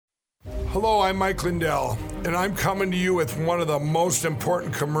Hello, I'm Mike Lindell, and I'm coming to you with one of the most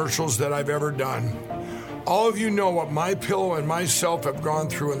important commercials that I've ever done. All of you know what MyPillow and myself have gone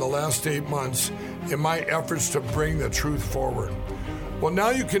through in the last 8 months in my efforts to bring the truth forward. Well, now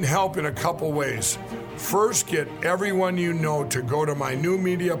you can help in a couple ways. First, get everyone you know to go to my new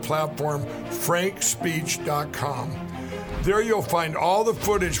media platform, frankspeech.com. There you'll find all the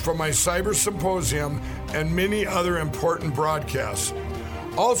footage from my cyber symposium and many other important broadcasts.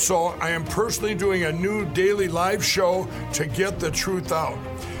 Also, I am personally doing a new daily live show to get the truth out.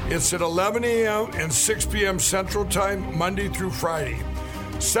 It's at 11 a.m. and 6 p.m. Central Time, Monday through Friday.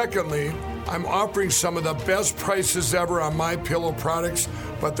 Secondly, I'm offering some of the best prices ever on MyPillow products,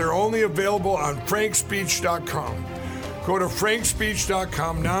 but they're only available on frankspeech.com. Go to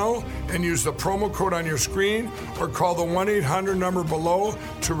frankspeech.com now and use the promo code on your screen or call the 1-800 number below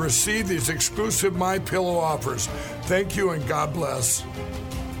to receive these exclusive MyPillow offers. Thank you and God bless.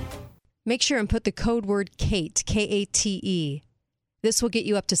 Make sure and put the code word KATE, K-A-T-E. This will get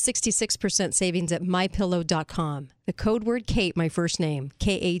you up to 66% savings at mypillow.com. The code word KATE, my first name,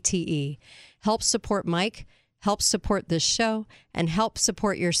 K-A-T-E. Help support Mike, help support this show, and help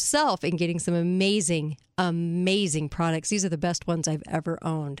support yourself in getting some amazing, amazing products. These are the best ones I've ever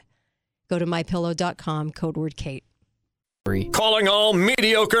owned. Go to mypillow.com, code word KATE. Calling all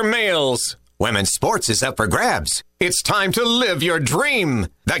mediocre males. Women's sports is up for grabs. It's time to live your dream.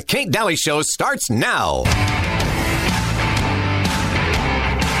 The Kate Dalley Show starts now.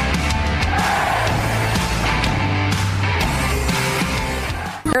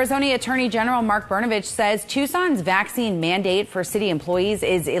 Arizona Attorney General Mark Brnovich says Tucson's vaccine mandate for city employees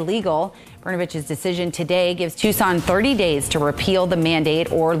is illegal. Brnovich's decision today gives Tucson 30 days to repeal the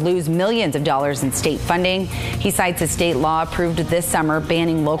mandate or lose millions of dollars in state funding. He cites a state law approved this summer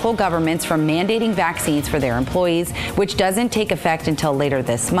banning local governments from mandating vaccines for their employees, which doesn't take effect until later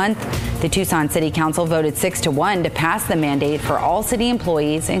this month. The Tucson City Council voted 6-1 to pass the mandate for all city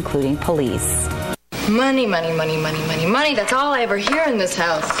employees, including police. Money, money, money, money, money, money. That's all I ever hear in this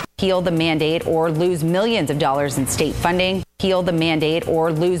house. Repeal the mandate or lose millions of dollars in state funding. Repeal the mandate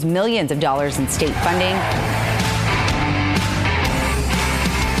or lose millions of dollars in state funding.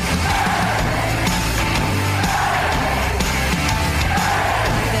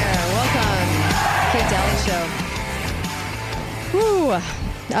 Hey there, welcome. Kate Dalley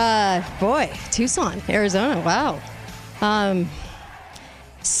Show. Boy, Tucson, Arizona. Wow.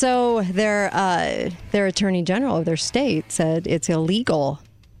 So their attorney general of their state said it's illegal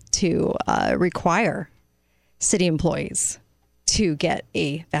to require city employees to get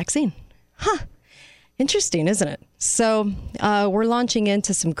a vaccine. Interesting, isn't it? So we're launching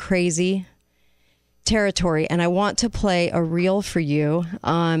into some crazy territory, and I want to play a reel for you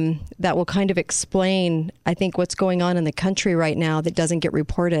that will kind of explain, I think, what's going on in the country right now that doesn't get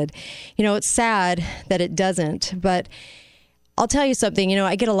reported. You know, it's sad that it doesn't, but I'll tell you something. You know,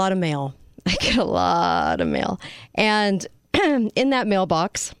 I get a lot of mail. And in that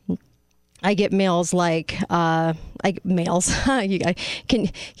mailbox, I get mails like, mails. Can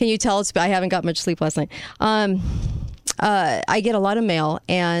you tell us? I haven't got much sleep last night. I get a lot of mail,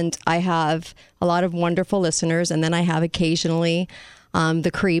 and I have a lot of wonderful listeners. And then I have occasionally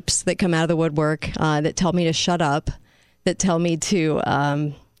the creeps that come out of the woodwork that tell me to shut up, that tell me to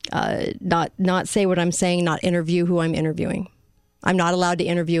not say what I'm saying, not interview who I'm interviewing. I'm not allowed to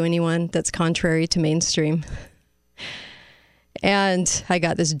interview anyone that's contrary to mainstream. And I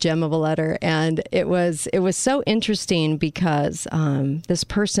got this gem of a letter, and it was so interesting because this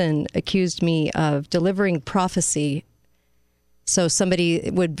person accused me of delivering prophecy. So somebody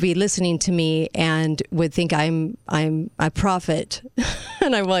would be listening to me and would think I'm a prophet,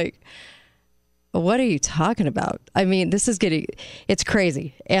 and I'm like, what are you talking about? I mean, it's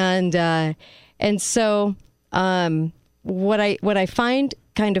crazy, and so. What I find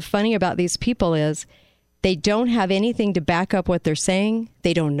kind of funny about these people is they don't have anything to back up what they're saying.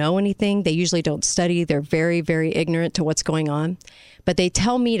 They don't know anything. They usually don't study. They're very, very ignorant to what's going on. But they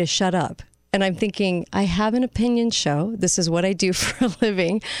tell me to shut up. And I'm thinking, I have an opinion show. This is what I do for a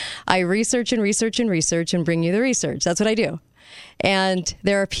living. I research and research and research and bring you the research. That's what I do. And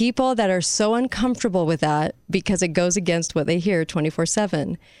there are people that are so uncomfortable with that because it goes against what they hear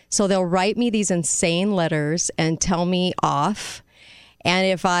 24/7. So they'll write me these insane letters and tell me off. And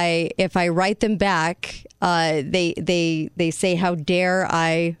if I write them back, they say, how dare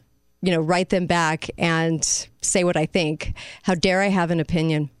I, write them back and say what I think? How dare I have an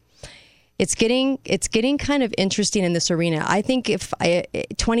opinion? It's getting kind of interesting in this arena. I think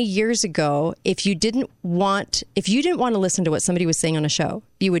 20 years ago, if you didn't want to listen to what somebody was saying on a show,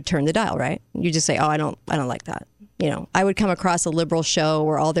 you would turn the dial, right? You just say, "Oh, I don't like that." I would come across a liberal show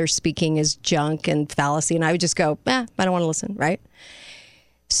where all they're speaking is junk and fallacy, and I would just go, I don't want to listen, right?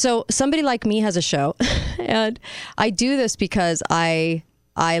 So somebody like me has a show, and I do this because I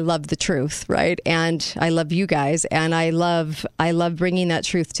love the truth, right? And I love you guys, and I love bringing that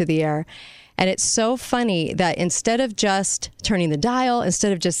truth to the air. And it's so funny that instead of just turning the dial,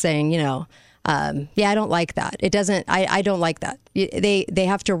 instead of just saying, I don't like that. It doesn't. I don't like that. They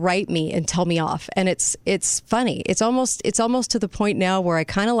have to write me and tell me off, and it's funny. It's almost to the point now where I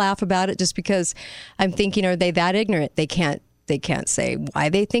kind of laugh about it, just because I'm thinking, are they that ignorant? They can't say why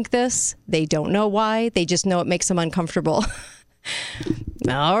they think this. They don't know why. They just know it makes them uncomfortable.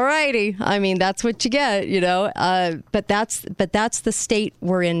 All righty. I mean, that's what you get, But that's the state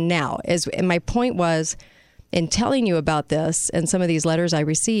we're in now. And my point was, in telling you about this and some of these letters I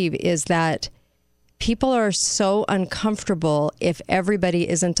receive, is that people are so uncomfortable if everybody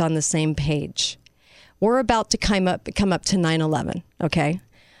isn't on the same page. We're about to come up to 9/11, okay?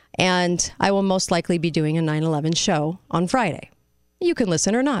 And I will most likely be doing a 9/11 show on Friday. You can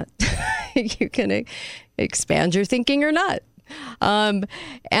listen or not. You can expand your thinking or not.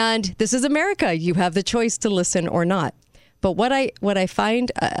 And this is America. You have the choice to listen or not. But what I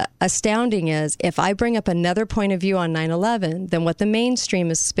find astounding is, if I bring up another point of view on 9/11 than what the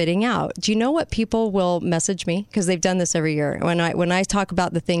mainstream is spitting out, do you know what people will message me? Because they've done this every year. When I talk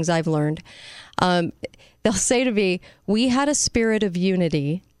about the things I've learned, they'll say to me, we had a spirit of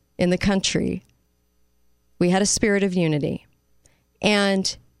unity in the country. We had a spirit of unity.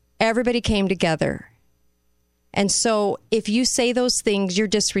 And everybody came together. And so if you say those things, you're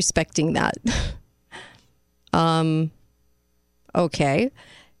disrespecting that. Okay,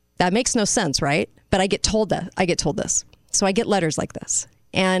 that makes no sense, right? But I get told this. So I get letters like this.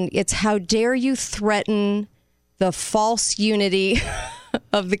 And it's, how dare you threaten the false unity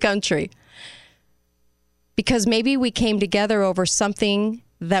of the country? Because maybe we came together over something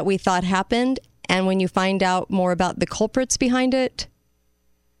that we thought happened. And when you find out more about the culprits behind it,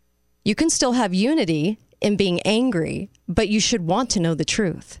 you can still have unity in being angry, but you should want to know the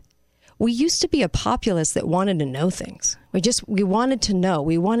truth. We used to be a populace that wanted to know things. We wanted to know.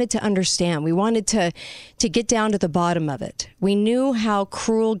 We wanted to understand. We wanted to get down to the bottom of it. We knew how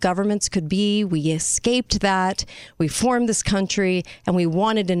cruel governments could be. We escaped that. We formed this country, and we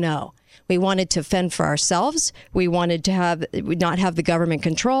wanted to know. We wanted to fend for ourselves. We wanted to not have the government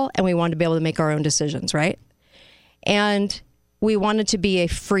control, and we wanted to be able to make our own decisions, right? And we wanted to be a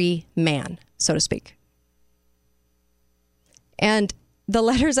free man, so to speak. And the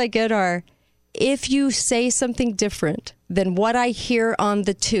letters I get are, if you say something different than what I hear on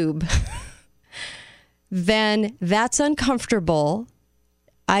the tube, then that's uncomfortable.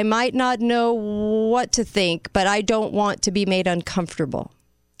 I might not know what to think, but I don't want to be made uncomfortable.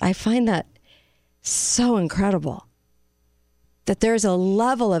 I find that so incredible, that there's a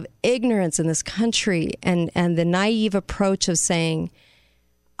level of ignorance in this country, and the naive approach of saying,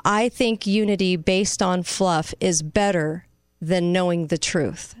 I think unity based on fluff is better than knowing the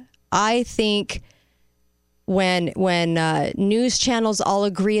truth. I think when news channels all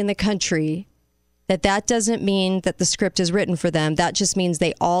agree in the country, that doesn't mean that the script is written for them. That just means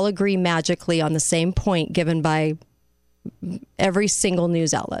they all agree magically on the same point given by every single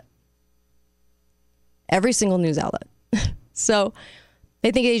news outlet. Every single news outlet. So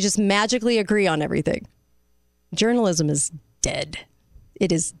they think they just magically agree on everything. Journalism is dead.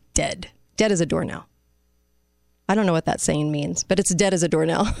 It is dead. Dead as a doornail. I don't know what that saying means, but it's dead as a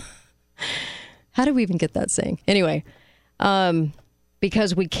doornail. How do we even get that saying? Anyway,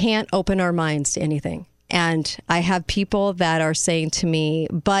 because we can't open our minds to anything. And I have people that are saying to me,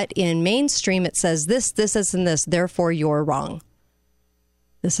 but in mainstream it says this, and this, therefore you're wrong.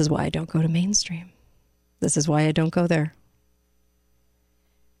 This is why I don't go to mainstream. This is why I don't go there.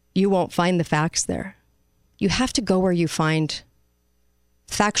 You won't find the facts there. You have to go where you find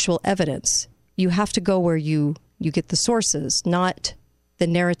factual evidence. You have to go where you get the sources, not the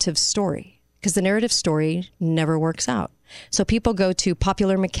narrative story, because the narrative story never works out. So people go to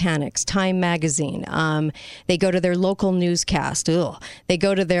Popular Mechanics, Time Magazine. They go to their local newscast. Ugh. They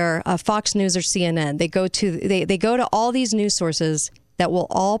go to their Fox News or CNN. They go to all these news sources that will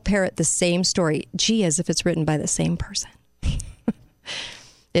all parrot the same story. Gee, as if it's written by the same person.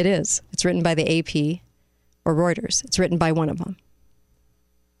 It is. It's written by the AP or Reuters. It's written by one of them.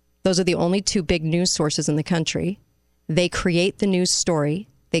 Those are the only two big news sources in the country. They create the news story.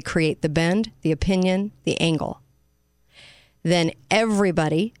 They create the bend, the opinion, the angle. Then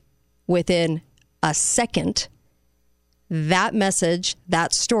everybody, within a second, that message,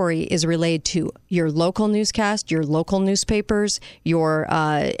 that story is relayed to your local newscast, your local newspapers, your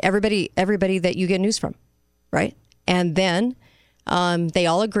everybody that you get news from, right? And then they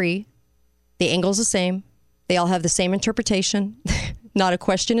all agree. The angle's the same. They all have the same interpretation. Not a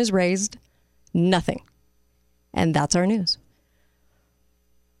question is raised. Nothing. And that's our news.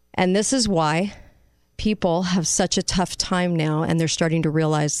 And this is why people have such a tough time now, and they're starting to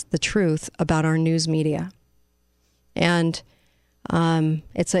realize the truth about our news media. And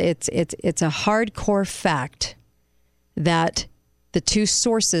it's a hardcore fact that the two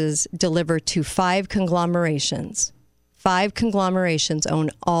sources deliver to 5 conglomerations. 5 conglomerations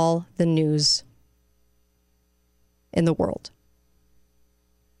own all the news in the world.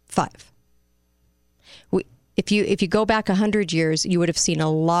 5. If you go back 100 years, you would have seen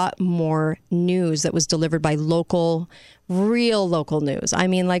a lot more news that was delivered by real local news. I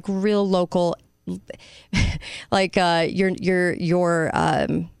mean, like real local, like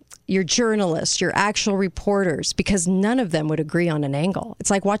your journalists, your actual reporters, because none of them would agree on an angle. It's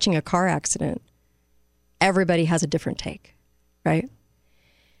like watching a car accident. Everybody has a different take, right?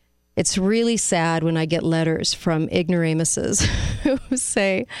 It's really sad when I get letters from ignoramuses who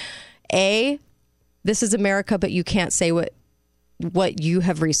say, A, this is America, but you can't say what you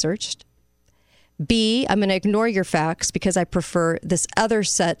have researched. B, I'm going to ignore your facts because I prefer this other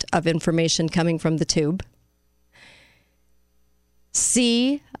set of information coming from the tube.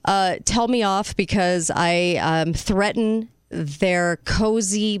 C, tell me off because I threaten their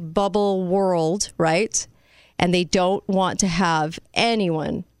cozy bubble world, right? And they don't want to have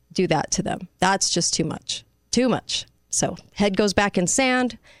anyone do that to them. That's just too much. Too much. So head goes back in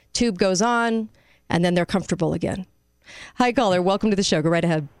sand, tube goes on, and then they're comfortable again. Hi, caller. Welcome to the show. Go right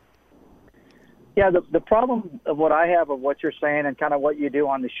ahead. Yeah, the problem of what I have of what you're saying and kind of what you do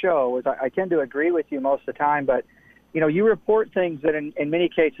on the show is I tend to agree with you most of the time, but, you know, you report things that in many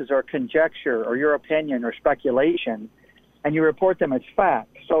cases are conjecture or your opinion or speculation, and you report them as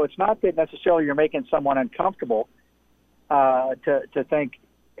fact. So it's not that necessarily you're making someone uncomfortable to think.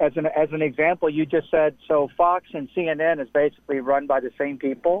 As an example, you just said, so Fox and CNN is basically run by the same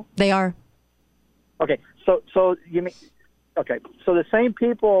people? They are. Okay, so you mean, okay, so the same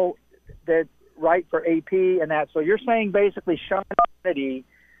people that write for AP and that, so you're saying basically Sean Hannity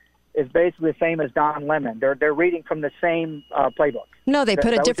is basically the same as Don Lemon. They're reading from the same playbook. No, they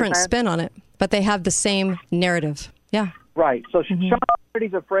put a different spin on it, but they have the same narrative. Yeah. Right, so Sean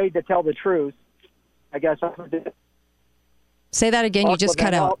Hannity's afraid to tell the truth, I guess. Say that again, you just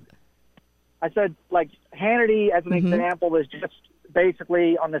cut out. I said, like, Hannity, as an example, is just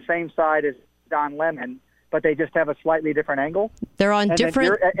basically on the same side as Don Lemon, but they just have a slightly different angle. They're on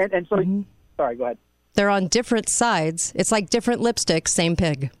different... And so, sorry, go ahead. They're on different sides. It's like different lipsticks, same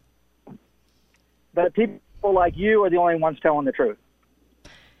pig. But people like you are the only ones telling the truth.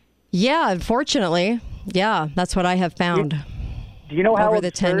 Yeah, unfortunately. Yeah, that's what I have found. Do you know how over the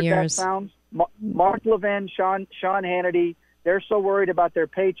 10 years that sounds? Mark Levin, Sean Hannity, they're so worried about their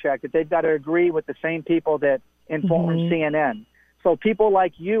paycheck that they've got to agree with the same people that inform CNN. So people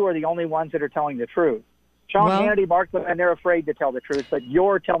like you are the only ones that are telling the truth. Sean Hannity, Mark Levin, they're afraid to tell the truth, but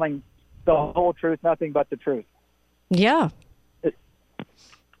you're telling the whole truth, nothing but the truth. Yeah.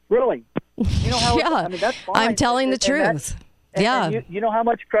 Really? You know how? Yeah. I mean, that's fine. I'm telling the truth. And you know how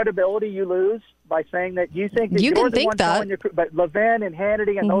much credibility you lose by saying that you think that you you're can the think one that. telling your truth, but Levin and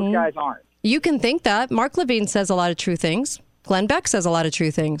Hannity and those guys aren't. You can think that. Mark Levine says a lot of true things. Glenn Beck says a lot of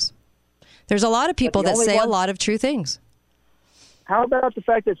true things. There's a lot of people that say a lot of true things. How about the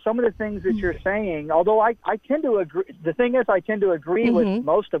fact that some of the things that you're saying, although I tend to agree, the thing is I tend to agree with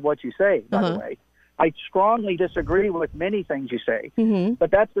most of what you say, by the way. I strongly disagree with many things you say. But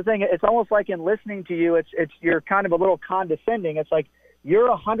that's the thing. It's almost like in listening to you, it's you're kind of a little condescending. It's like,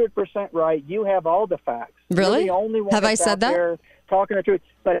 you're 100% right. You have all the facts. Really? You're the only one have I that's said out that? there talking the truth.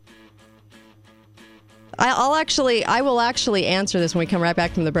 But I will actually answer this when we come right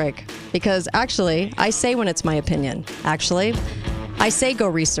back from the break, because actually I say when it's my opinion. Actually, I say go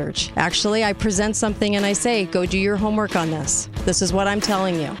research. Actually, I present something and I say go do your homework on this. This is what I'm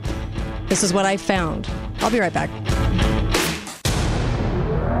telling you. This is what I found. I'll be right back.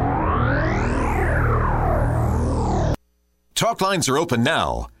 Talk lines are open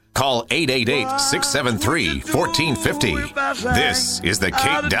now. Call 888-673-1450. This is the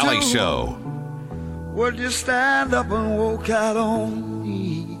Kate Dalley Show. Would you stand up and walk out on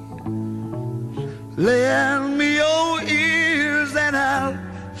me? Lend me your ears and I'll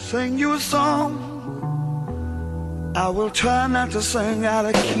sing you a song. I will try not to sing out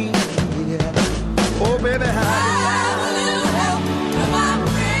of key. Yeah. Oh, baby,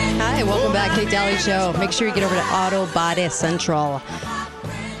 Hi, welcome back, Kate Dalley Show. Make sure you get over to Auto Body Central.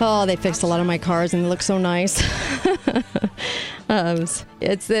 Oh, they fixed a lot of my cars and they look so nice.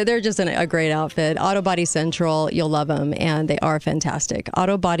 They're just a great outfit. Auto Body Central, you'll love them, and they are fantastic.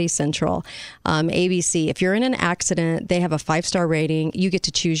 Auto Body Central, ABC. If you're in an accident, they have a 5-star rating. You get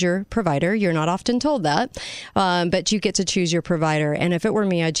to choose your provider. You're not often told that, but you get to choose your provider. And if it were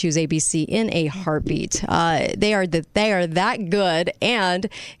me, I'd choose ABC in a heartbeat. They are that good, and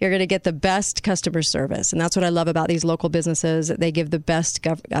you're going to get the best customer service. And that's what I love about these local businesses. They give the best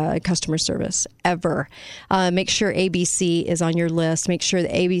customer service ever. Make sure ABC is on your list. Make sure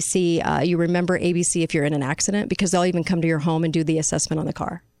that ABC, you remember ABC if you're in an accident, because they'll even come to your home and do the assessment on the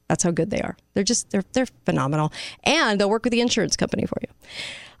car. That's how good they are. They're phenomenal. And they'll work with the insurance company for you.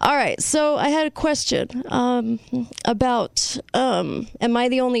 All right. So I had a question about, am I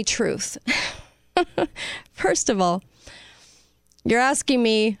the only truth? First of all, you're asking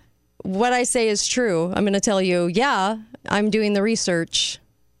me what I say is true. I'm going to tell you, yeah, I'm doing the research.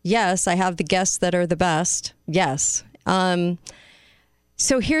 Yes, I have the guests that are the best. Yes.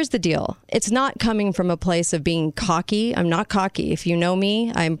 So here's the deal. It's not coming from a place of being cocky. I'm not cocky. If you know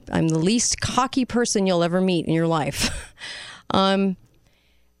me, I'm the least cocky person you'll ever meet in your life.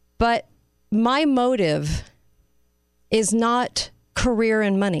 But my motive is not career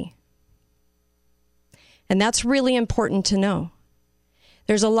and money. And that's really important to know.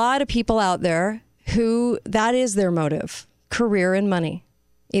 There's a lot of people out there who that is their motive, career and money.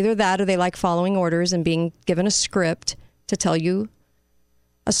 Either that or they like following orders and being given a script to tell you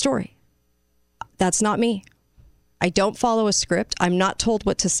a story. That's not me. I don't follow a script. I'm not told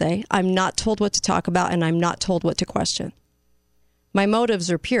what to say. I'm not told what to talk about, and I'm not told what to question. My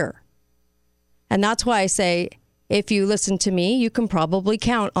motives are pure. And that's why I say, if you listen to me, you can probably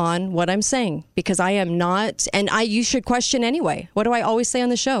count on what I'm saying, because I am not, and you should question anyway. What do I always say on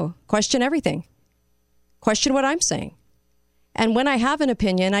the show? Question everything. Question what I'm saying. And when I have an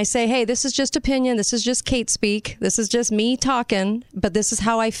opinion, I say, hey, this is just opinion. This is just Kate speak. This is just me talking, but this is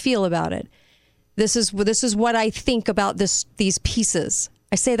how I feel about it. This is what I think about these pieces.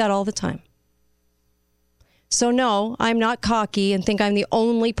 I say that all the time. So no, I'm not cocky and think I'm the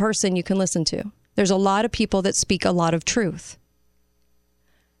only person you can listen to. There's a lot of people that speak a lot of truth.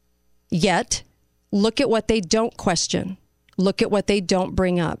 Yet, look at what they don't question. Look at what they don't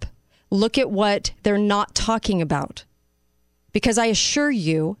bring up. Look at what they're not talking about. Because I assure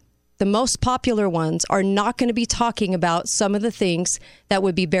you, the most popular ones are not going to be talking about some of the things that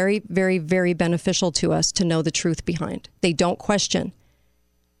would be very, very, very beneficial to us to know the truth behind. They don't question.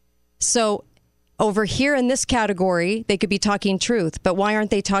 So over here in this category, they could be talking truth, but why aren't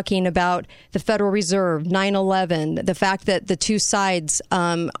they talking about the Federal Reserve, 9/11, the fact that the two sides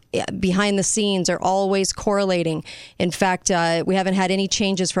behind the scenes are always correlating? In fact, we haven't had any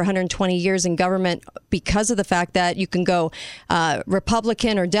changes for 120 years in government because of the fact that you can go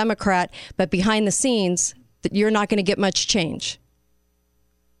Republican or Democrat, but behind the scenes, you're not going to get much change.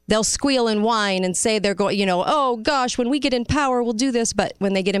 They'll squeal and whine and say they're going, oh gosh, when we get in power, we'll do this. But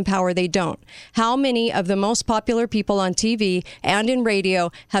when they get in power, they don't. How many of the most popular people on TV and in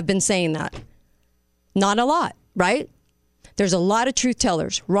radio have been saying that? Not a lot, right? There's a lot of truth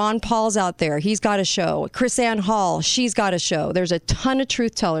tellers. Ron Paul's out there. He's got a show. Chris Ann Hall, she's got a show. There's a ton of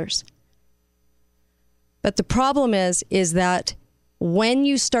truth tellers. But the problem is that when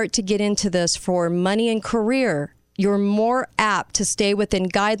you start to get into this for money and career, you're more apt to stay within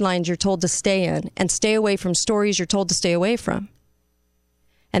guidelines you're told to stay in and stay away from stories you're told to stay away from.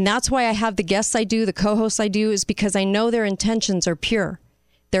 And that's why I have the guests I do, the co-hosts I do, is because I know their intentions are pure.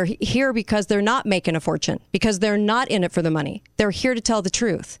 They're here because they're not making a fortune, because they're not in it for the money. They're here to tell the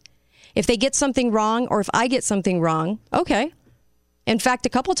truth. If they get something wrong, or if I get something wrong, okay. In fact, a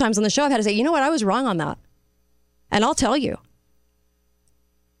couple of times on the show, I've had to say, you know what, I was wrong on that. And I'll tell you.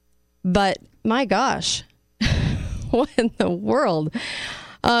 But my gosh, what in the world?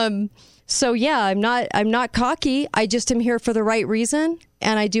 So yeah, I'm not cocky. I just am here for the right reason,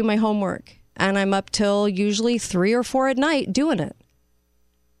 and I do my homework, and I'm up till usually 3 or 4 at night doing it.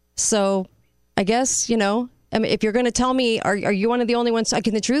 So I guess, if you're going to tell me, are you one of the only ones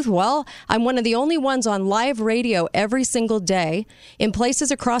talking the truth? Well, I'm one of the only ones on live radio every single day in places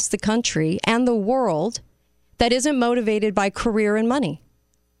across the country and the world that isn't motivated by career and money.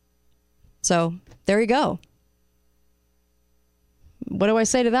 So there you go. What do I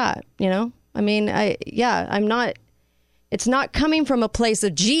say to that? I'm not, it's not coming from a place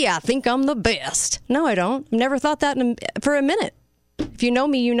of, gee, I think I'm the best. No, I don't. I've never thought that for a minute. If you know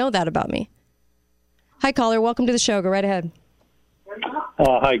me, you know that about me. Hi, caller. Welcome to the show. Go right ahead.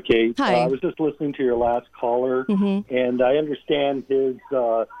 Hi, Kate. Hi. I was just listening to your last caller, and I understand his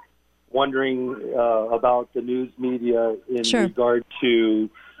wondering about the news media in regard to,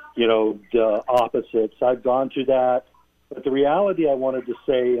 the opposites. I've gone through that. But the reality I wanted to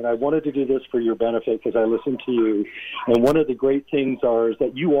say, and I wanted to do this for your benefit because I listened to you, and one of the great things is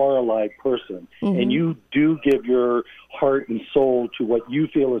that you are a live person, and you do give your heart and soul to what you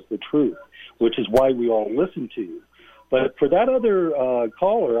feel is the truth, which is why we all listen to you. But for that other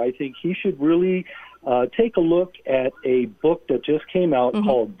caller, I think he should really take a look at a book that just came out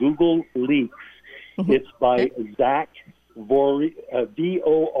called Google Leaks. It's by Zach Vorhies,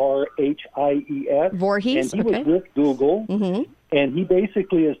 Vorhies, and he was with Google, and he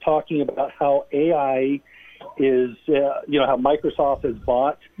basically is talking about how AI is, how Microsoft has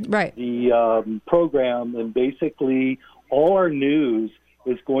bought the program, and basically all our news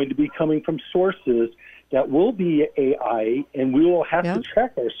is going to be coming from sources that will be AI, and we will have to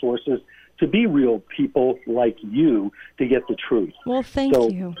check our sources to be real people like you to get the truth. Well, thank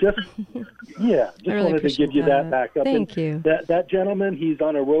you. Just really wanted to give you that back up. Thank you. That gentleman, he's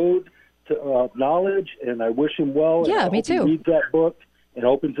on a road to knowledge, and I wish him well. Yeah, and me too. He reads that book and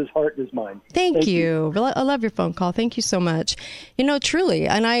opens his heart and his mind. Thank you. I love your phone call. Thank you so much. Truly,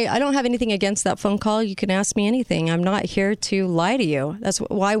 and I don't have anything against that phone call. You can ask me anything. I'm not here to lie to you.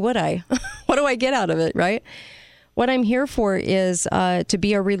 Why would I? What do I get out of it, right? What I'm here for is to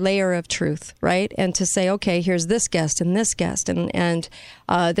be a relayer of truth, right? And to say, okay, here's this guest and this guest, and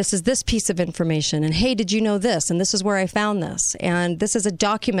this is this piece of information. And hey, did you know this? And this is where I found this. And this is a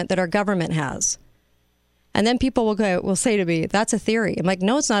document that our government has. And then people will say to me, that's a theory. I'm like,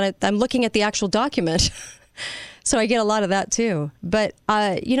 no, it's not. I'm looking at the actual document. So I get a lot of that too. But,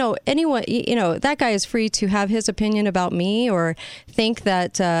 anyone, that guy is free to have his opinion about me or think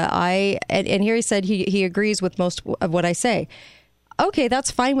that and here he said he agrees with most of what I say. Okay,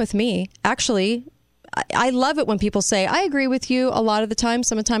 that's fine with me. Actually, I love it when people say, I agree with you a lot of the time.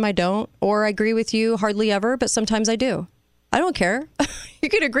 Some of the time I don't. Or I agree with you hardly ever, but sometimes I do. I don't care. You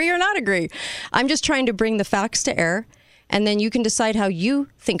can agree or not agree. I'm just trying to bring the facts to air. And then you can decide how you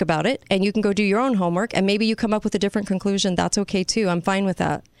think about it, and you can go do your own homework, and maybe you come up with a different conclusion. That's okay, too. I'm fine with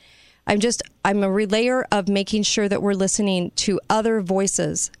that. I'm a relayer of making sure that we're listening to other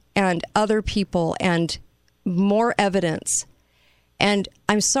voices and other people and more evidence. And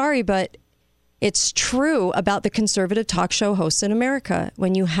I'm sorry, but it's true about the conservative talk show hosts in America.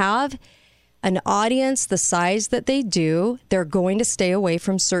 When you have an audience the size that they do, they're going to stay away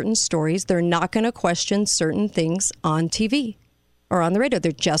from certain stories. They're not going to question certain things on TV or on the radio.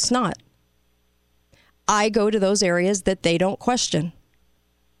 They're just not. I go to those areas that they don't question.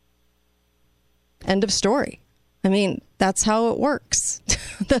 End of story. I mean, that's how it works.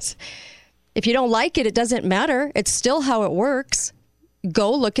 If you don't like it, it doesn't matter. It's still how it works.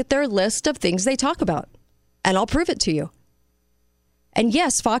 Go look at their list of things they talk about, and I'll prove it to you. And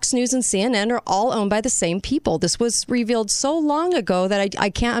yes, Fox News and CNN are all owned by the same people. This was revealed so long ago that I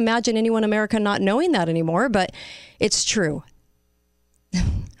can't imagine anyone in America not knowing that anymore, but it's true.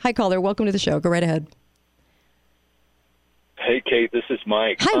 Hi, caller. Welcome to the show. Go right ahead. Hey, Kate. This is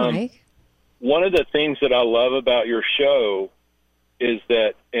Mike. Hi, Mike. One of the things that I love about your show is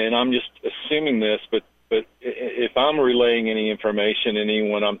that, and I'm just assuming this, but if I'm relaying any information to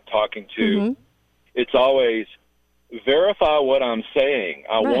anyone I'm talking to, it's always verify what I'm saying.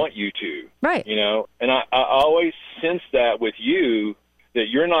 I want you to, right? And I always sense that with you, that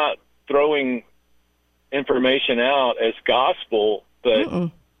you're not throwing information out as gospel, but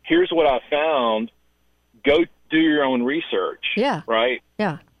here's what I found. Go do your own research. Yeah. Right.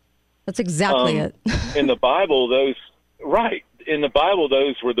 Yeah. That's exactly it. In the Bible, those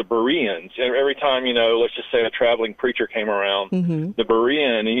were the Bereans. Every time, let's just say a traveling preacher came around, the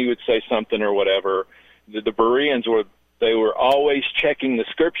Berean, and he would say something or whatever. The Bereans were always checking the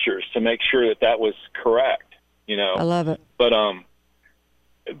scriptures to make sure that was correct. I love it. But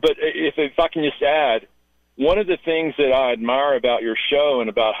if I can just add, one of the things that I admire about your show and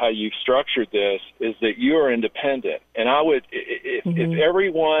about how you've structured this is that you are independent. And I would, if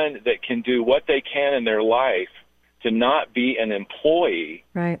everyone that can do what they can in their life to not be an employee,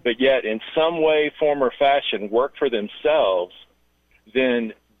 but yet in some way, form, or fashion work for themselves,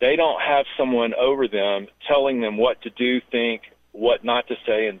 then they don't have someone over them telling them what to do, think, what not to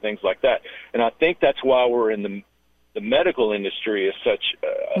say, and things like that. And I think that's why we're in the medical industry is such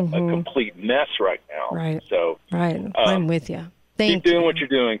a complete mess right now. Right. So, I'm with you. Keep doing what you're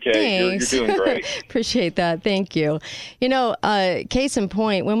doing, Kate. You're doing great. Appreciate that. Thank you. Case in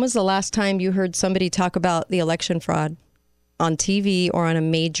point, when was the last time you heard somebody talk about the election fraud on TV or on a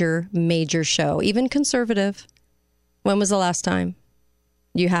major, major show, even conservative? When was the last time?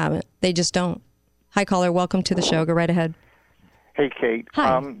 You haven't. They just don't. Hi, caller. Welcome to the show. Go right ahead. Hey, Kate.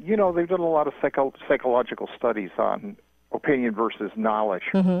 Hi. They've done a lot of psychological studies on opinion versus knowledge,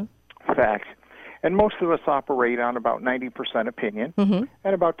 facts. And most of us operate on about 90% opinion Mm-hmm.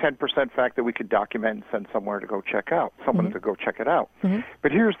 and about 10% fact that we could document and send somewhere to go check out, someone Mm-hmm. to go check it out. Mm-hmm.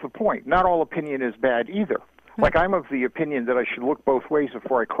 But here's the point. Not all opinion is bad either. Like, I'm of the opinion that I should look both ways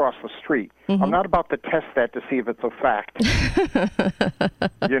before I cross the street. Mm-hmm. I'm not about to test that to see if it's a fact.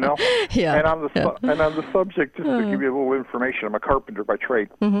 You know? Yeah. And on the subject, just to give you a little information, I'm a carpenter by trade.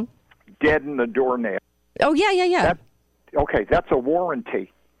 Mm-hmm. Dead in the doornail. Oh, yeah. That's a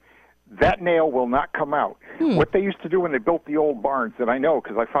warranty. That nail will not come out. What they used to do when they built the old barns, and I know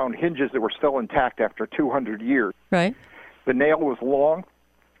because I found hinges that were still intact after 200 years. Right. The nail was long,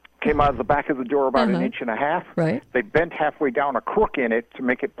 came out of the back of the door about an inch and a half. Right. They bent halfway down a crook in it to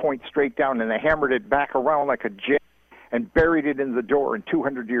make it point straight down, and they hammered it back around like a jig and buried it in the door. And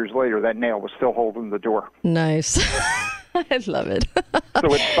 200 years later, that nail was still holding the door. Nice. I love it.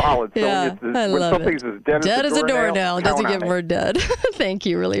 So it's solid. Yeah, So I when love something's it. as dead as a doornail, it doesn't count get on more it. dead. Thank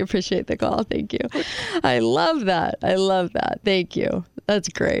you. Really appreciate the call. Thank you. I love that. Thank you. That's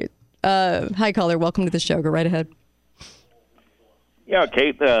great. Hi, caller. Welcome to the show. Go right ahead. Yeah,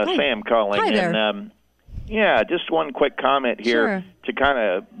 Kate, Sam calling. Hi there. And, just one quick comment here to kind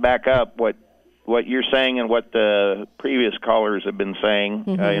of back up what you're saying and what the previous callers have been saying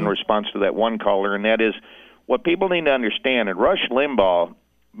in response to that one caller, and that is what people need to understand. And Rush Limbaugh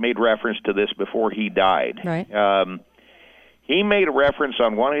made reference to this before he died. Right. He made a reference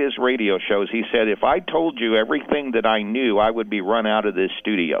on one of his radio shows. He said, if I told you everything that I knew, I would be run out of this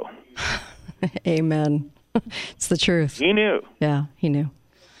studio. Amen. It's the truth. He knew. Yeah, he knew.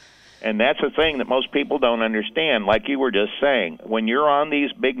 And that's the thing that most people don't understand. Like you were just saying, when you're on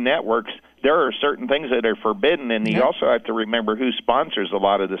these big networks, there are certain things that are forbidden, and you also have to remember who sponsors a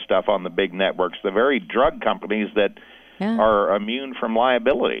lot of the stuff on the big networks, the very drug companies that are immune from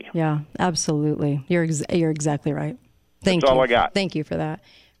liability. Yeah, absolutely. You're exactly right. Thank you. That's all I got. Thank you for that.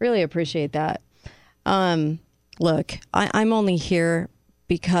 Really appreciate that. Look, I'm only here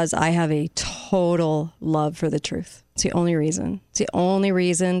because I have a total love for the truth. It's the only reason. It's the only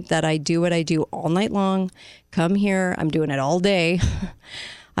reason that I do what I do all night long. Come here. I'm doing it all day.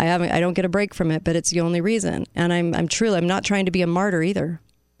 I don't get a break from it, but it's the only reason. And I'm not trying to be a martyr either.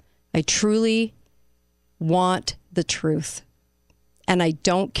 I truly want the truth. And I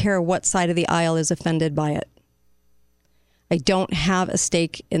don't care what side of the aisle is offended by it. I don't have a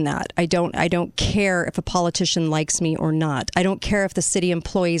stake in that. I don't care if a politician likes me or not. I don't care if the city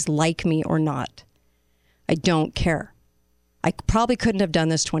employees like me or not. I don't care. I probably couldn't have done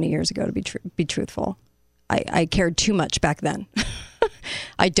this 20 years ago, to be truthful. I cared too much back then.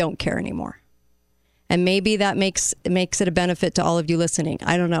 I don't care anymore. And maybe that makes it a benefit to all of you listening.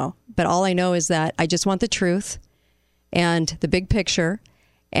 I don't know. But all I know is that I just want the truth and the big picture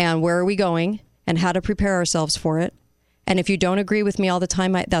and where are we going and how to prepare ourselves for it. And if you don't agree with me all the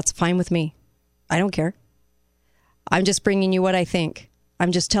time, that's fine with me. I don't care. I'm just bringing you what I think.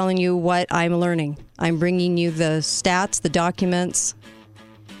 I'm just telling you what I'm learning. I'm bringing you the stats, the documents,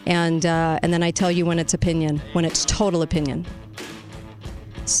 and then I tell you when it's opinion, when it's total opinion.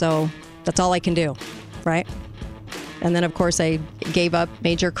 So that's all I can do, right? And then, of course, I gave up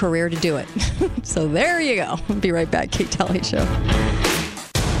major career to do it. So there you go. I'll be right back. Kate Dalley Show.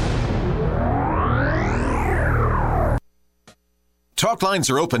 Talk lines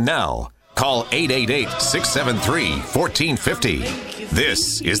are open now. Call 888-673-1450.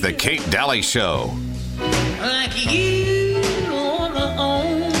 This is the Kate Dalley Show. Like you on the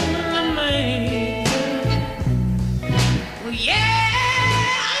only man. Well, yeah,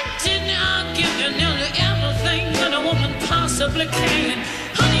 I'll give you nearly everything that a woman possibly can.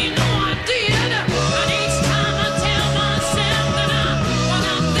 Honey, you know I did. But each time I tell myself that when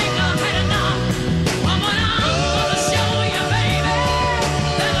I think I've had enough, well, but I'm gonna show you, baby,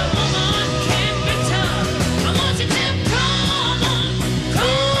 that a woman can be tough. I want you to come on,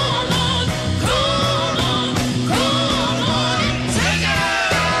 and take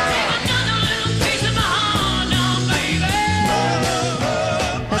another little piece of my heart now, baby.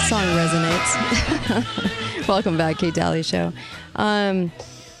 That song resonates. Welcome back, Kate Dalley Show. All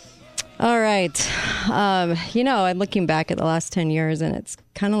right. I'm looking back at the last 10 years, and it's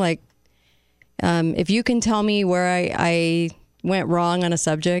kind of like, if you can tell me where I went wrong on a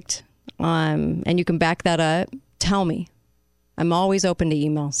subject, and you can back that up, tell me. I'm always open to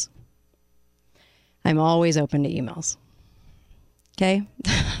emails. Okay?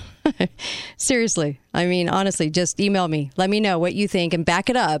 Seriously. I mean, honestly, just email me. Let me know what you think and back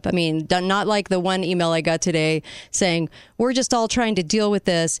it up. I mean, not like the one email I got today saying, we're just all trying to deal with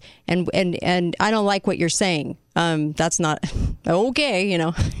this and I don't like what you're saying. That's not okay.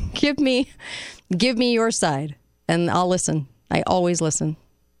 Give me your side and I'll listen. I always listen.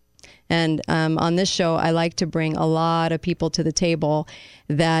 And on this show, I like to bring a lot of people to the table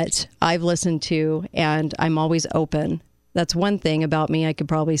that I've listened to, and I'm always open. That's one thing about me I could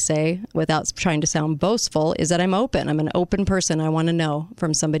probably say without trying to sound boastful, is that I'm open. I'm an open person. I want to know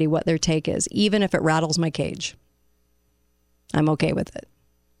from somebody what their take is, even if it rattles my cage. I'm okay with it.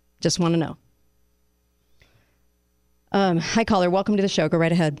 Just want to know. Hi, caller. Welcome to the show. Go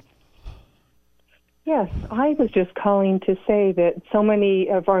right ahead. Yes, I was just calling to say that so many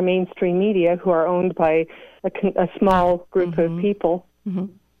of our mainstream media, who are owned by a small group of people, they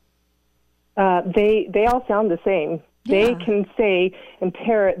all sound the same. They can say and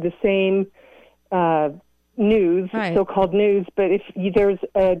parrot the same news, so-called news, but if there's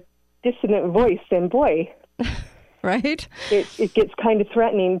a dissonant voice, then boy, right? It gets kind of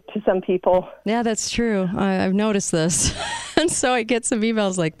threatening to some people. Yeah, that's true. I've noticed this. And so I get some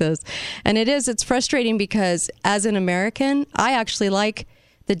emails like this. And it's frustrating because as an American, I actually like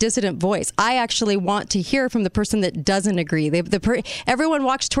the dissident voice. I actually want to hear from the person that doesn't agree. Everyone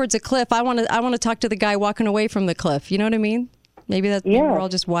walks towards a cliff. I want to talk to the guy walking away from the cliff. You know what I mean? Maybe we're all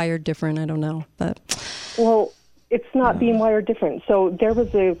just wired different. I don't know. But well, it's not being wired different. So there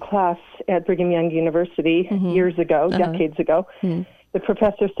was a class at Brigham Young University years ago, decades ago. The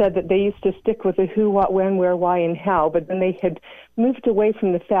professor said that they used to stick with the who, what, when, where, why, and how, but then they had moved away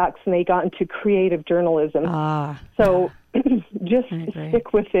from the facts and they got into creative journalism. So just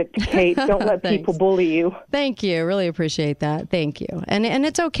stick with it, Kate. Don't let people bully you. Thank you. Really appreciate that. Thank you. And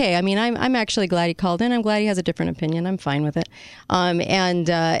it's okay. I mean, I'm actually glad he called in. I'm glad he has a different opinion. I'm fine with it. And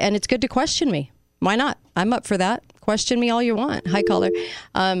it's good to question me. Why not? I'm up for that. Question me all you want. Hi, caller.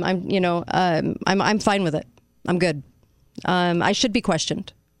 I'm fine with it. I'm good. I should be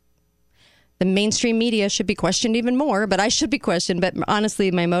questioned. The mainstream media should be questioned even more, but I should be questioned. But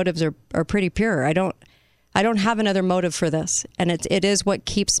honestly, my motives are pretty pure. I don't have another motive for this. And it is what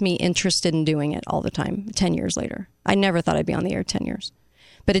keeps me interested in doing it all the time, 10 years later. I never thought I'd be on the air 10 years.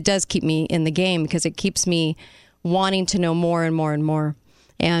 But it does keep me in the game because it keeps me wanting to know more and more and more.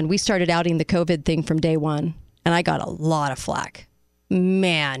 And we started outing the COVID thing from day one, and I got a lot of flack.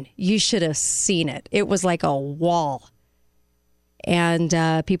 Man, you should have seen it. It was like a wall. And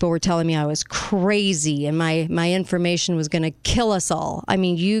people were telling me I was crazy and my information was going to kill us all. I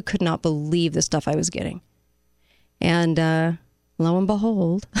mean, you could not believe the stuff I was getting. And lo and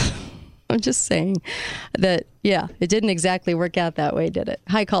behold, I'm just saying that, yeah, it didn't exactly work out that way, did it?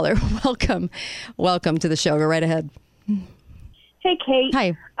 Hi, caller. Welcome. Welcome to the show. Go right ahead. Hey, Kate.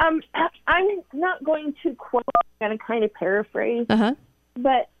 Hi. I'm not going to quote, I'm going to kind of paraphrase,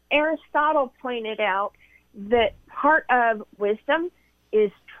 but Aristotle pointed out that part of wisdom is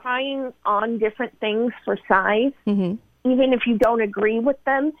trying on different things for size, even if you don't agree with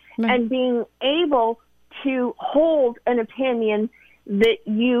them, and being able to hold an opinion that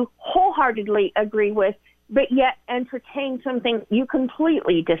you wholeheartedly agree with, but yet entertain something you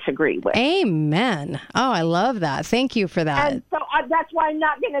completely disagree with. Amen. Oh, I love that. Thank you for that. And so that's why I'm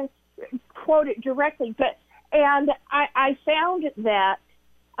not going to quote it directly, and I found that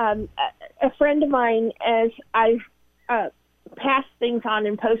a friend of mine, as I've passed things on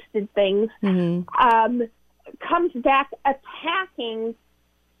and posted things, comes back attacking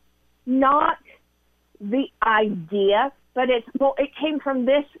not the idea, but it came from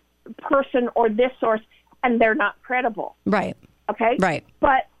this person or this source, and they're not credible. Right. Okay? Right.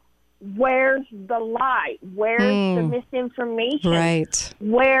 But where's the lie? Where's the misinformation? Right.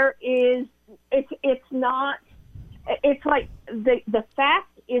 Where is... It's not... It's like the fact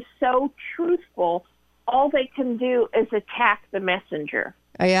is so truthful, all they can do is attack the messenger.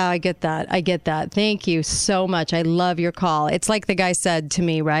 Yeah, I get that. Thank you so much. I love your call. It's like the guy said to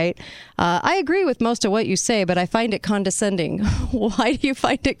me, right? I agree with most of what you say, but I find it condescending. Why do you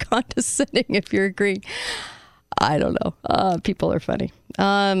find it condescending if you're agreeing? I don't know. People are funny.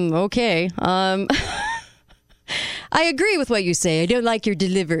 Okay. I agree with what you say. I don't like your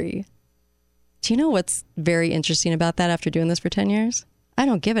delivery. Do you know what's very interesting about that after doing this for 10 years? I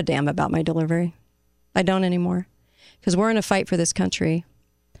don't give a damn about my delivery. I don't anymore. Because we're in a fight for this country.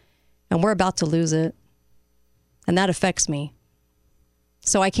 And we're about to lose it. And that affects me.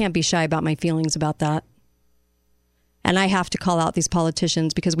 So I can't be shy about my feelings about that. And I have to call out these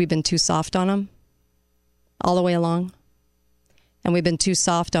politicians because we've been too soft on them all the way along. And we've been too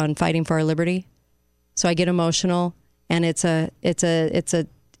soft on fighting for our liberty. So I get emotional, and it's a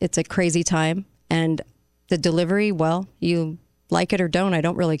crazy time. And the delivery, well, you like it or don't, I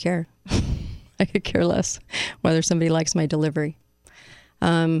don't really care. I could care less whether somebody likes my delivery.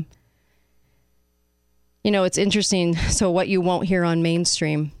 It's interesting. So what you won't hear on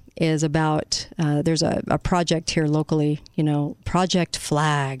mainstream is about, there's a project here locally, Project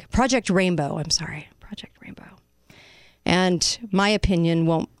Rainbow. And my opinion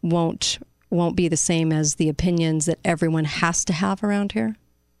won't be the same as the opinions that everyone has to have around here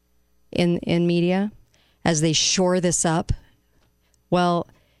in media as they shore this up. Well,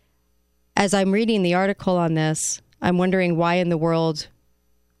 as I'm reading the article on this, I'm wondering why in the world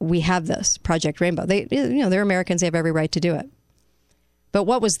we have this Project Rainbow. They're Americans. They have every right to do it. But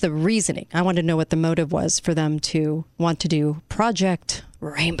what was the reasoning? I want to know what the motive was for them to want to do Project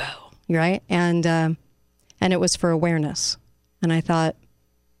Rainbow, right? And it was for awareness. And I thought,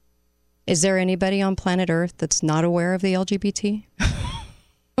 is there anybody on planet Earth that's not aware of the LGBT?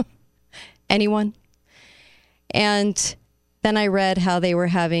 Anyone? And then I read how they were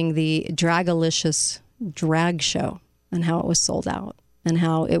having the Dragalicious drag show and how it was sold out and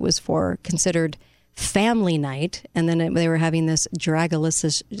how it was considered family night. And then they were having this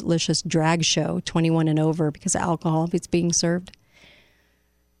Dragalicious drag show, 21 and over, because of alcohol is being served.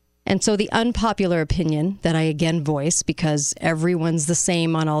 And so the unpopular opinion that I again voice, because everyone's the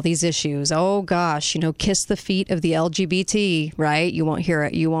same on all these issues. Oh gosh, kiss the feet of the LGBT, right? You won't hear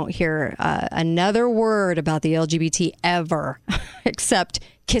it. You won't hear another word about the LGBT ever, except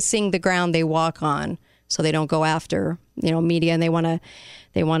kissing the ground they walk on, so they don't go after media, and they want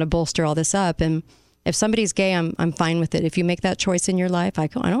to bolster all this up. And if somebody's gay, I'm fine with it. If you make that choice in your life, I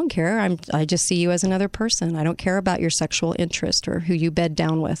don't care. I just see you as another person. I don't care about your sexual interest or who you bed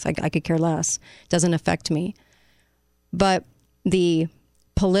down with. I could care less. It doesn't affect me. But the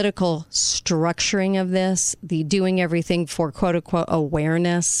political structuring of this, the doing everything for quote unquote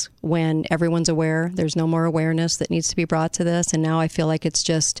awareness when everyone's aware, there's no more awareness that needs to be brought to this. And now I feel like it's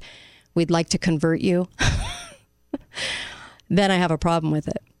just, we'd like to convert you. Then I have a problem with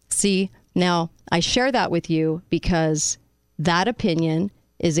it. See? Now, I share that with you because that opinion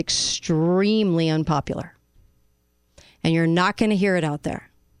is extremely unpopular. And you're not going to hear it out there.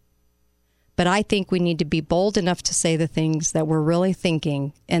 But I think we need to be bold enough to say the things that we're really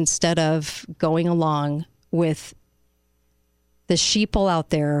thinking instead of going along with the sheeple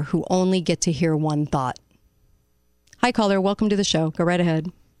out there who only get to hear one thought. Hi, caller. Welcome to the show. Go right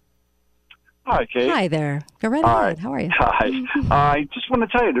ahead. Hi, Kate. Hi there. Go right ahead. How are you? Hi. I just want to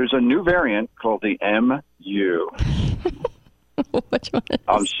tell you, there's a new variant called the MU. Which one is?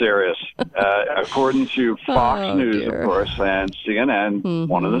 I'm serious. According to Fox News, dear. Of course, and CNN,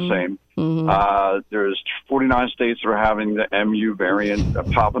 one of the same. There's 49 states that are having the MU variant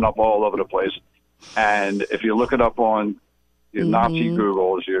popping up all over the place. And if you look it up on Nazi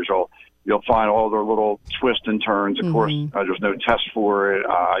Google, as usual, you'll find all their little twists and turns. Of course, there's no test for it.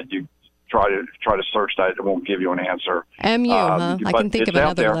 You try to search that; it won't give you an answer. MU, huh? I can think of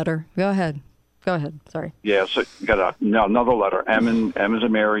another letter. Go ahead. Sorry. Yeah, so you got another letter. M is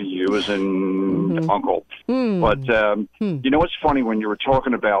in Mary, U is in Uncle. But what's funny when you were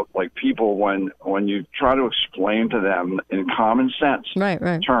talking about like people when you try to explain to them in common sense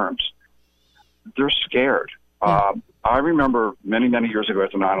terms, they're scared. Yeah. I remember many years ago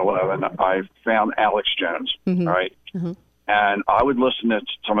after 9/11, I found Alex Jones, right. And I would listen to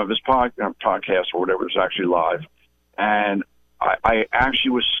some of his podcasts or whatever was actually live. And I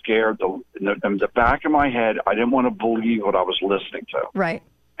actually was scared. In the back of my head, I didn't want to believe what I was listening to. Right.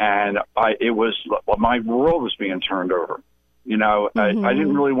 And my world was being turned over. I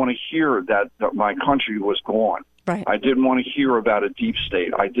didn't really want to hear that my country was gone. Right. I didn't want to hear about a deep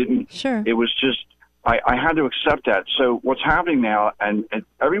state. I didn't. Sure. It was just, I had to accept that. So what's happening now, and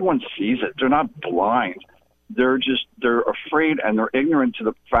everyone sees it, they're not blind. They're afraid and they're ignorant to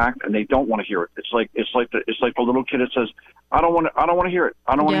the fact, and they don't want to hear it. It's like the little kid that says, I don't want to hear it.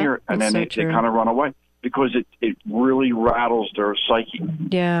 I don't want to hear it. And then they kind of run away because it really rattles their psyche.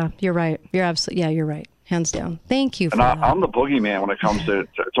 Yeah, you're right. You're right. Hands down. Thank you for that. I'm the boogeyman when it comes to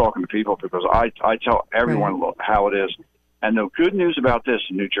talking to people because I tell everyone how it is. And the good news about this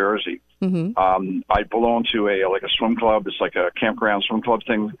in New Jersey, I belong to a swim club. It's like a campground swim club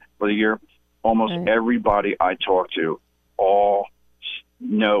thing for the year. Almost everybody I talk to all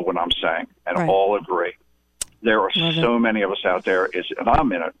know what I'm saying and all agree. There are so many of us out there. And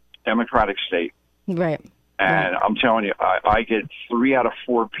I'm in a Democratic state. Right. And I'm telling you, I get 3 out of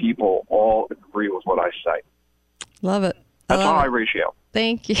 4 people all agree with what I say. Love it. That's a high ratio.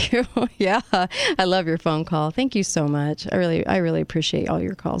 Thank you. Yeah, I love your phone call. Thank you so much. I really appreciate all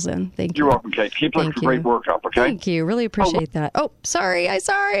your calls in. Thank you. You're welcome, Kate. Keep up the great work up, okay? Thank you. Really appreciate that. Oh, sorry. I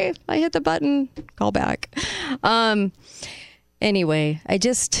hit the button. Call back. Anyway,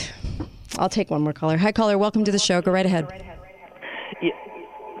 I'll take one more caller. Hi, caller. Welcome to the show. Go right ahead. Yeah.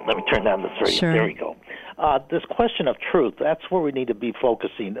 Let me turn down this radio. Sure. There we go. This question of truth, that's where we need to be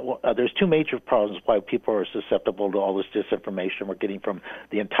focusing. There's two major problems why people are susceptible to all this disinformation we're getting from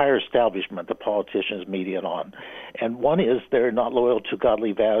the entire establishment, the politicians, media, and on. And one is they're not loyal to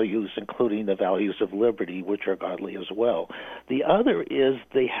godly values, including the values of liberty, which are godly as well. The other is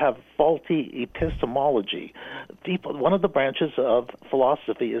they have faulty epistemology. One of the branches of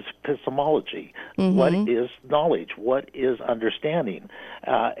philosophy is epistemology. Mm-hmm. What is knowledge? What is understanding?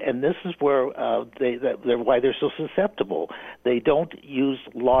 And this is where they're why they're so susceptible. They don't use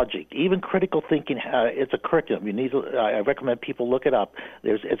logic. Even critical thinking, it's a curriculum. You need. I recommend people look it up.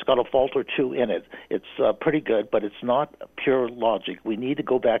 It's got a fault or two in it. It's pretty good, but it's not pure logic. We need to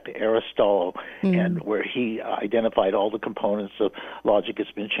go back to Aristotle, and where he identified all the components of logic.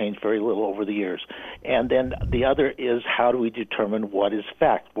 It's been changed very little over the years. And then the other is, how do we determine what is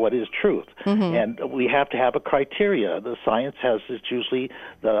fact, what is truth? Mm-hmm. And we have to have a criteria. The science has, it's usually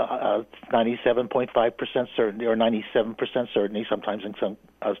the 97.5% certainty or 97% certainty. Sometimes in some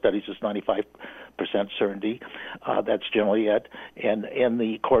studies it's 95% certainty. That's generally it. And in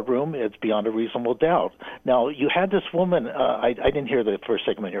the courtroom, it's beyond a reasonable doubt. Now, you had this woman, I didn't hear the first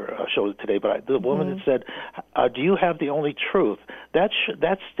segment of your show today, but the woman that said, do you have the only truth?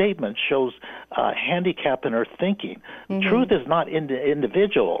 That statement shows handicap in her thinking. Mm-hmm. Truth is not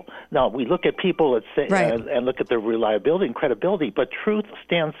individual. Now, we look at people that say, and look at their reliability and credibility, but truth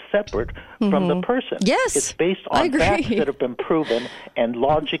stands separate from the person. Yes, it's based on facts that have been proven and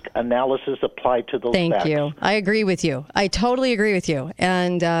logic analysis applied to those facts. Thank you. I agree with you. I totally agree with you,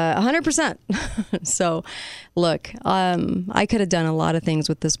 and 100%. So, look, I could have done a lot of things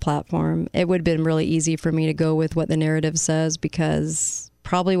with this platform. It would have been really easy for me to go with what the narrative says, because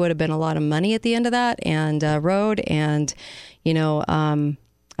probably would have been a lot of money at the end of that and road. And,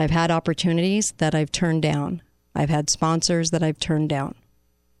 I've had opportunities that I've turned down. I've had sponsors that I've turned down.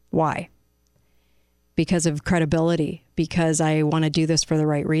 Why? Because of credibility, because I want to do this for the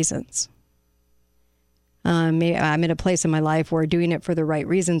right reasons. I'm in a place in my life where doing it for the right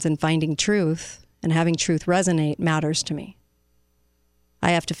reasons and finding truth and having truth resonate matters to me.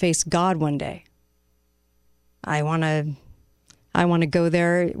 I have to face God one day. I want to go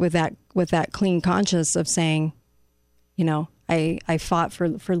there with that clean conscience of saying, I fought for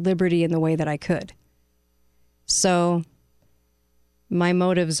liberty in the way that I could. So my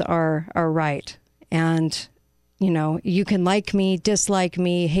motives are right. And, you can like me, dislike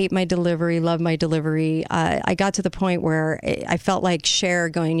me, hate my delivery, love my delivery. I got to the point where I felt like Cher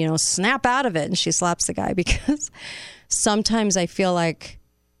going, snap out of it. And she slaps the guy, because sometimes I feel like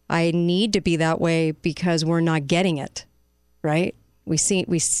I need to be that way because we're not getting it, right? We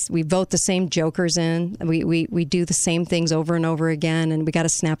vote the same jokers in. We do the same things over and over again, and we got to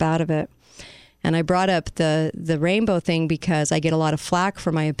snap out of it. And I brought up the rainbow thing because I get a lot of flack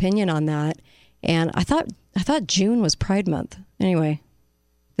for my opinion on that. And I thought June was Pride Month. Anyway,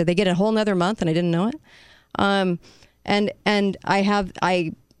 did they get a whole nother month and I didn't know it? And I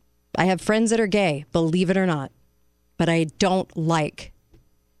have friends that are gay, believe it or not, but I don't like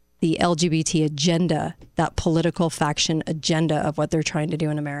the LGBT agenda, that political faction agenda of what they're trying to do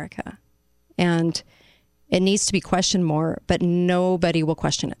in America. And it needs to be questioned more, but nobody will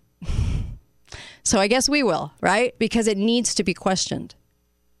question it. So I guess we will, right? Because it needs to be questioned.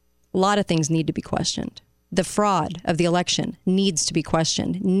 A lot of things need to be questioned. The fraud of the election needs to be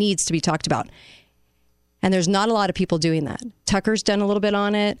questioned, needs to be talked about. And there's not a lot of people doing that. Tucker's done a little bit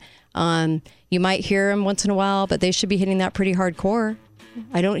on it. You might hear him once in a while, but they should be hitting that pretty hardcore.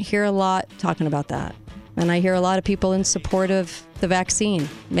 I don't hear a lot talking about that. And I hear a lot of people in support of the vaccine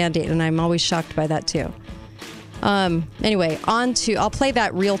mandate, and I'm always shocked by that too. Anyway, I'll play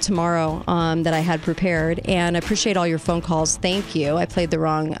that reel tomorrow that I had prepared, and I appreciate all your phone calls. Thank you. I played the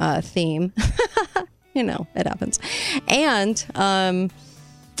wrong theme. It happens. And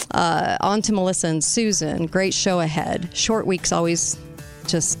on to Melissa and Susan. Great show ahead. Short weeks always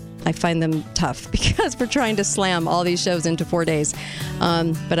I find them tough because we're trying to slam all these shows into 4 days.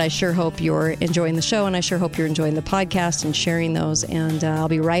 But I sure hope you're enjoying the show, and I sure hope you're enjoying the podcast and sharing those. And I'll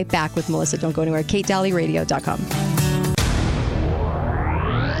be right back with Melissa. Don't go anywhere. KateDalleyRadio.com.